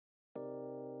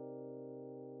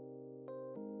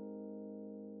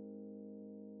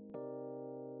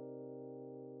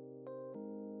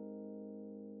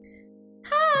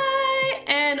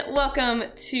and welcome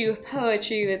to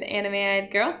Poetry with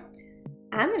AnimeEyedGirl.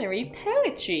 I'm going to read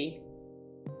poetry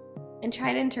and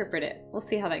try to interpret it. We'll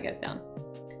see how that goes down.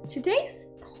 Today's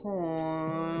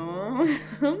poem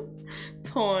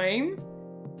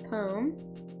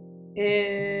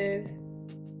is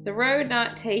The Road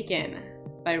Not Taken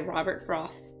by Robert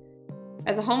Frost.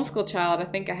 As a homeschool child, I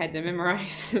think I had to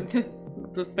memorize this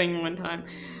thing one time.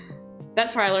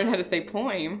 That's where I learned how to say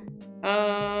poem.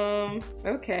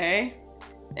 Okay.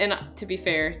 And to be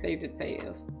fair, they did say it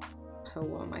was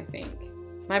poem, I think.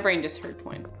 My brain just heard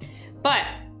poem. But,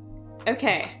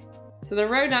 okay. So The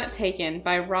Road Not Taken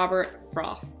by Robert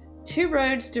Frost. Two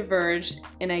roads diverged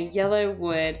in a yellow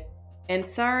wood, and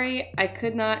sorry I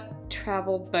could not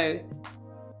travel both.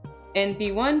 And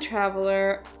be one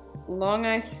traveler, long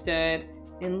I stood,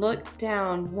 and looked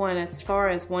down one as far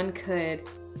as one could,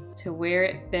 to where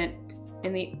it bent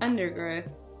in the undergrowth.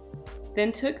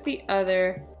 Then took the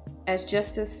other as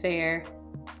just as fair,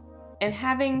 and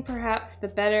having perhaps the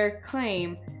better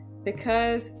claim,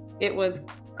 because it was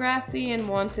grassy and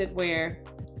wanted wear,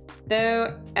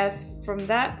 though as from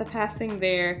that the passing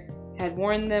there had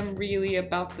worn them really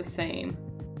about the same.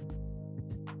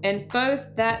 And both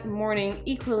that morning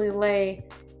equally lay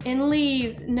in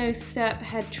leaves no step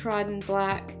had trodden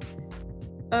black.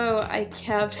 Oh, I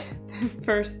kept the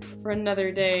first for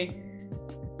another day,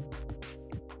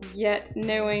 yet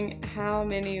knowing how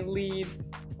many leads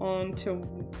on to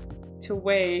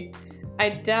weigh, I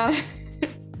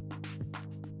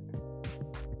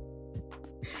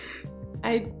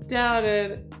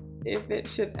doubted if it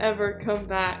should ever come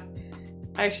back.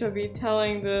 I shall be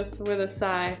telling this with a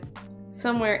sigh.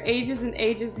 Somewhere ages and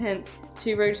ages hence,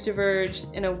 two roads diverged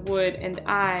in a wood, and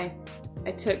I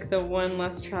took the one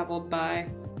less traveled by,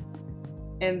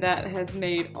 and that has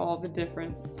made all the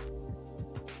difference.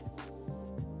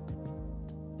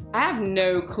 I have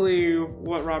no clue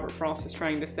what Robert Frost is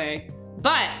trying to say,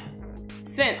 but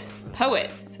since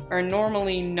poets are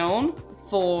normally known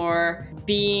for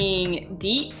being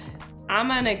deep, I'm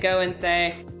gonna go and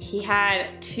say he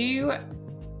had two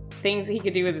things that he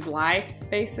could do with his life,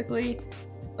 basically.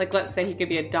 Like, let's say he could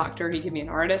be a doctor, he could be an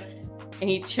artist, and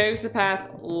he chose the path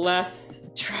less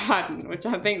trodden, which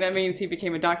I think that means he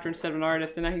became a doctor instead of an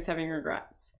artist, and now he's having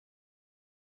regrets.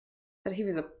 But he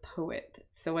was a poet,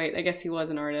 so wait, I guess he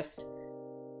was an artist.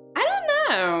 I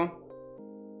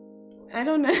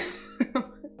don't know.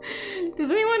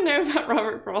 Does anyone know about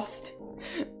Robert Frost?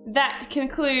 That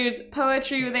concludes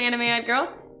Poetry with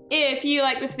AnimeEyedGirl. If you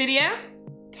like this video,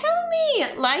 tell me,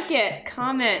 like it,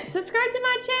 comment, subscribe to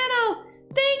my channel.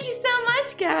 Thank you so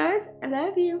much, guys. I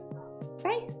love you.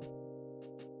 Bye.